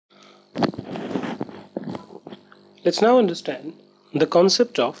Let's now understand the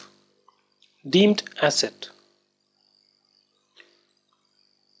concept of deemed asset.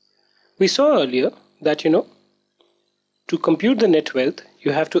 We saw earlier that to compute the net wealth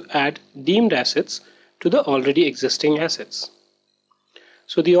you have to add deemed assets to the already existing assets.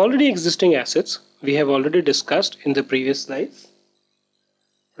 So the already existing assets we have already discussed in the previous slides,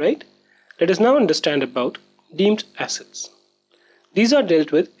 right? Let us now understand about deemed assets. These are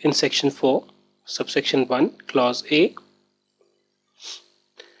dealt with in section 4, subsection 1, clause A.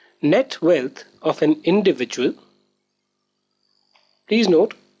 Net wealth of an individual. Please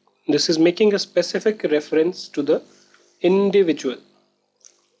note, this is making a specific reference to the individual.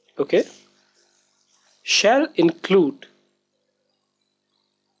 Okay? Shall include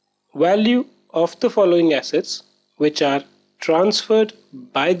value of the following assets which are transferred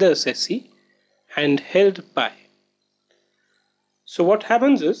by the assessee and held by. So what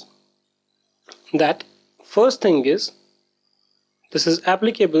happens is that first thing is this is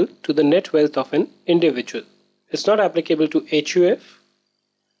applicable to the net wealth of an individual. It's not applicable to HUF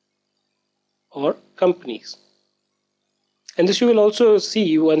or companies. And this you will also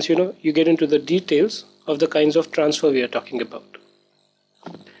see once you get into the details of the kinds of transfer we are talking about.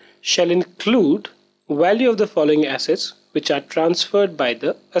 Shall include value of the following assets which are transferred by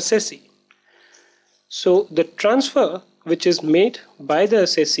the assessee. So the transfer which is made by the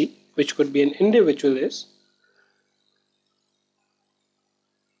assessee, which could be an individual, is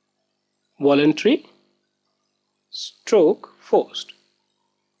voluntary stroke forced.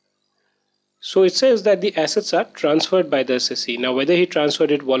 So it says that the assets are transferred by the assessee. Now whether he transferred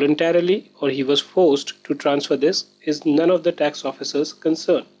it voluntarily or he was forced to transfer this is none of the tax officer's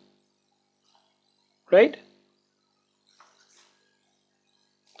concern. Right?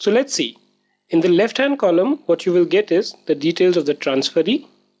 So let's see. In the left hand column what you will get is the details of the transferee.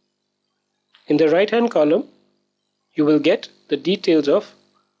 In the right hand column you will get the details of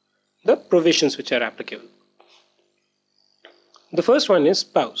the provisions which are applicable. The first one is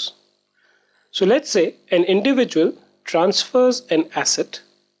spouse. So let's say an individual transfers an asset.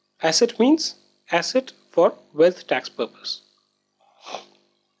 Asset means asset for wealth tax purpose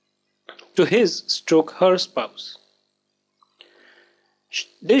to his/her spouse.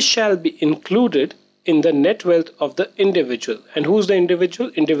 This shall be included in the net wealth of the individual. And who's the individual?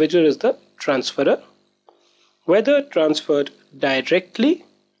 Individual is the transferor, whether transferred directly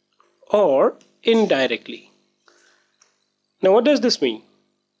or indirectly. Now what does this mean?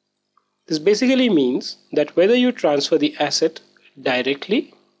 This basically means that whether you transfer the asset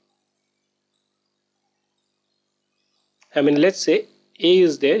directly, let's say A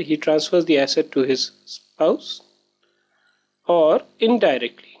is there, he transfers the asset to his spouse, or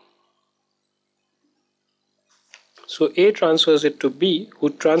indirectly. So A transfers it to B,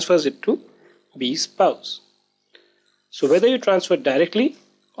 who transfers it to B's spouse. So whether you transfer directly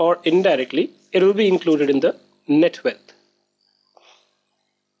or indirectly, it will be included in the net wealth.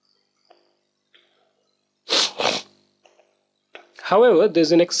 However, there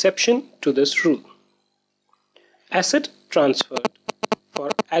is an exception to this rule. Asset transferred for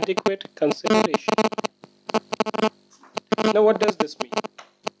adequate consideration. Now what does this mean?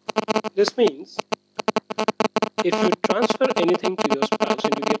 This means if you transfer anything to your spouse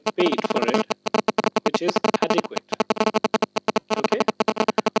and you get paid for it, which is adequate, okay,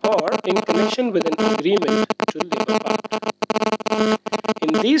 or in connection with an agreement to live apart.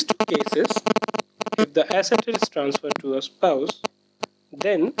 In these two cases, if the asset is transferred to a spouse,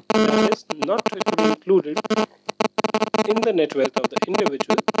 then that is not to be included in the net wealth of the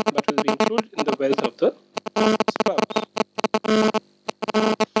individual, but will be included in the wealth of the spouse.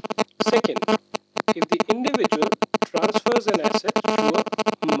 Second, if the individual transfers an asset to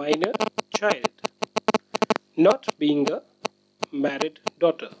a minor child, not being a married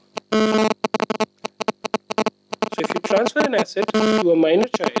daughter. So if you transfer an asset to a minor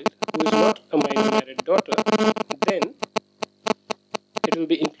child who is not a minor married daughter, then it will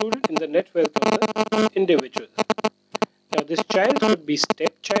be included in the net wealth of the individual. Now this child could be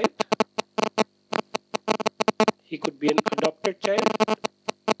stepchild, he could be an adopted child,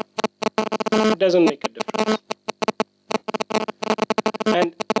 it doesn't make a difference.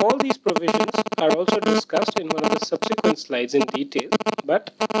 And all these provisions are also discussed in one of the subsequent slides in detail,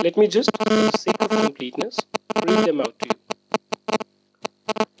 but let me just, for the sake of completeness, read them out to you.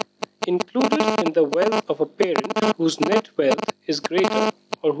 Included in the wealth of a parent whose net wealth is greater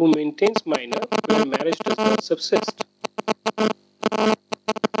or who maintains minor where marriage does not subsist.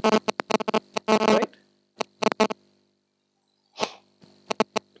 Right?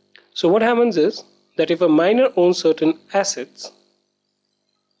 So what happens is that if a minor owns certain assets,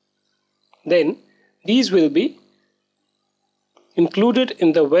 then these will be included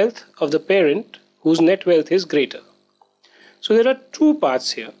in the wealth of the parent whose net wealth is greater. So there are two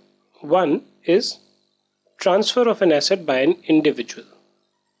parts here. One is transfer of an asset by an individual,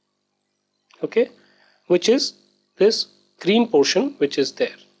 okay, which is this green portion which is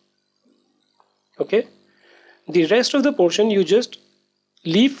there. Okay, the rest of the portion you just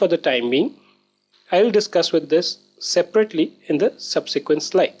leave for the time being. I will discuss with this separately in the subsequent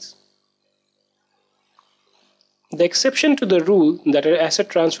slides. The exception to the rule that an asset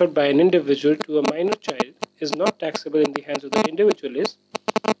transferred by an individual to a minor child is not taxable in the hands of the individual is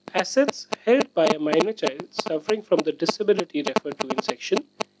assets held by a minor child suffering from the disability referred to in section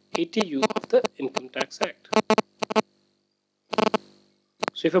 80U of the Income Tax Act.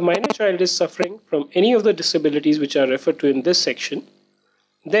 So if a minor child is suffering from any of the disabilities which are referred to in this section,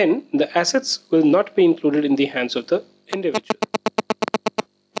 then the assets will not be included in the hands of the individual.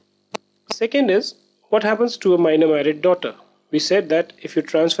 Second is, what happens to a minor married daughter? We said that if you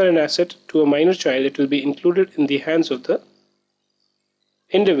transfer an asset to a minor child, it will be included in the hands of the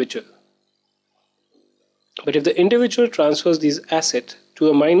individual. But if the individual transfers these assets to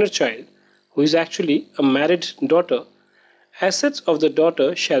a minor child who is actually a married daughter, assets of the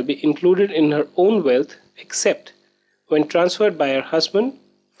daughter shall be included in her own wealth except when transferred by her husband,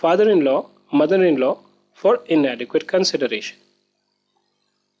 father-in-law, mother-in-law for inadequate consideration.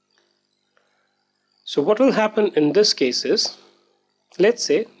 So what will happen in this case is, let's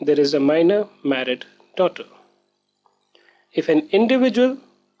say there is a minor married daughter. If an individual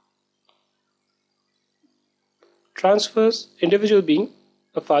being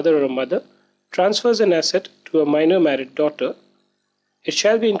a father or a mother, transfers an asset to a minor married daughter, it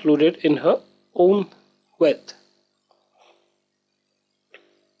shall be included in her own wealth.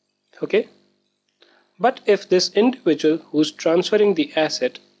 Okay? But if this individual who's transferring the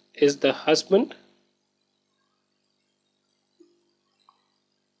asset is the husband,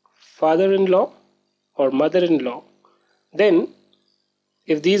 father-in-law or mother-in-law, then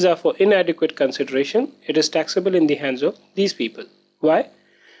if these are for inadequate consideration, it is taxable in the hands of these people. Why?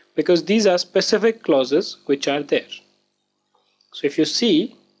 Because these are specific clauses which are there. So if you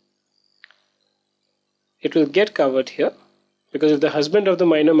see, it will get covered here, because if the husband of the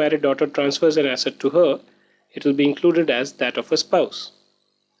minor married daughter transfers an asset to her, it will be included as that of a spouse.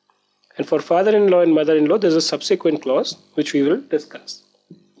 And for father-in-law and mother-in-law, there is a subsequent clause which we will discuss.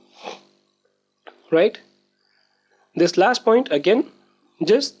 Right? This last point, again,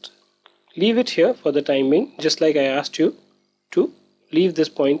 just leave it here for the time being, just like I asked you to leave this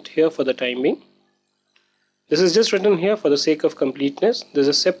point here for the time being. This is just written here for the sake of completeness. There's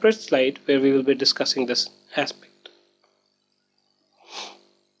a separate slide where we will be discussing this aspect.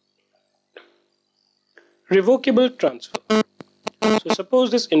 Revocable transfer. So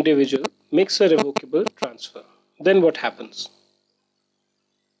suppose this individual makes a revocable transfer. Then what happens?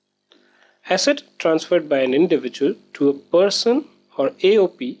 Asset transferred by an individual to a person or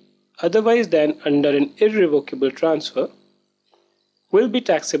AOP otherwise than under an irrevocable transfer will be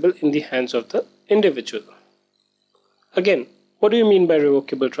taxable in the hands of the individual. Again, what do you mean by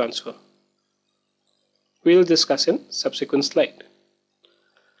revocable transfer? We will discuss in subsequent slide.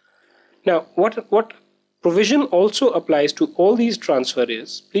 Now, what provision also applies to all these transfers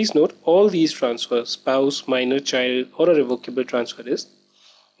is, please note, all these transfers, spouse, minor child, or a revocable transfer, is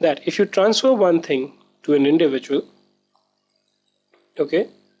that if you transfer one thing to an individual, okay,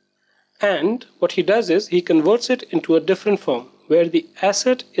 and what he does is he converts it into a different form, where the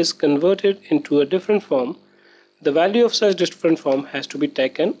asset is converted into a different form, the value of such different form has to be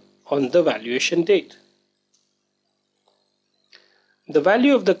taken on the valuation date. The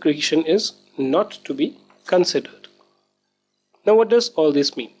value of the creation is not to be considered. Now what does all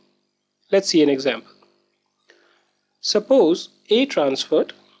this mean? Let's see an example. Suppose A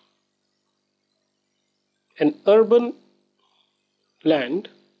transferred an urban land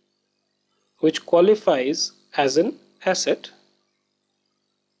which qualifies as an asset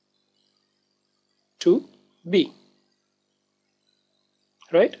to B.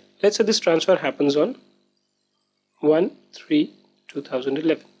 Right? Let's say this transfer happens on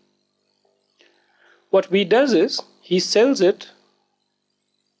 1/3/2011. What B does is he sells it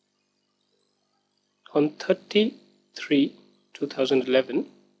on 30/3/2011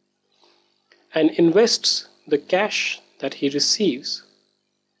 and invests the cash that he receives,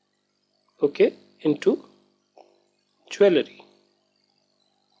 okay, into jewelry.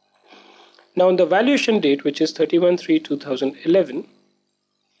 Now on the valuation date, which is 31/3/2011,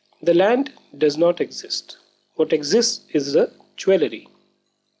 the land does not exist. What exists is the jewelry.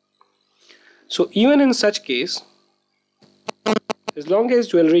 So even in such case, as long as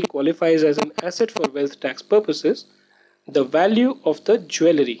jewelry qualifies as an asset for wealth tax purposes, the value of the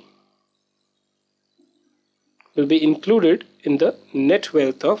jewelry will be included in the net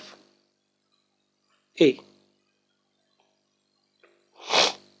wealth of A.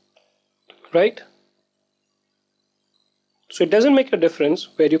 Right? So it doesn't make a difference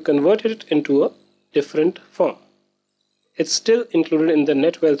where you convert it into a different form. It's still included in the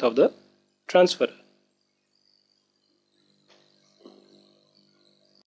net wealth of the transferor.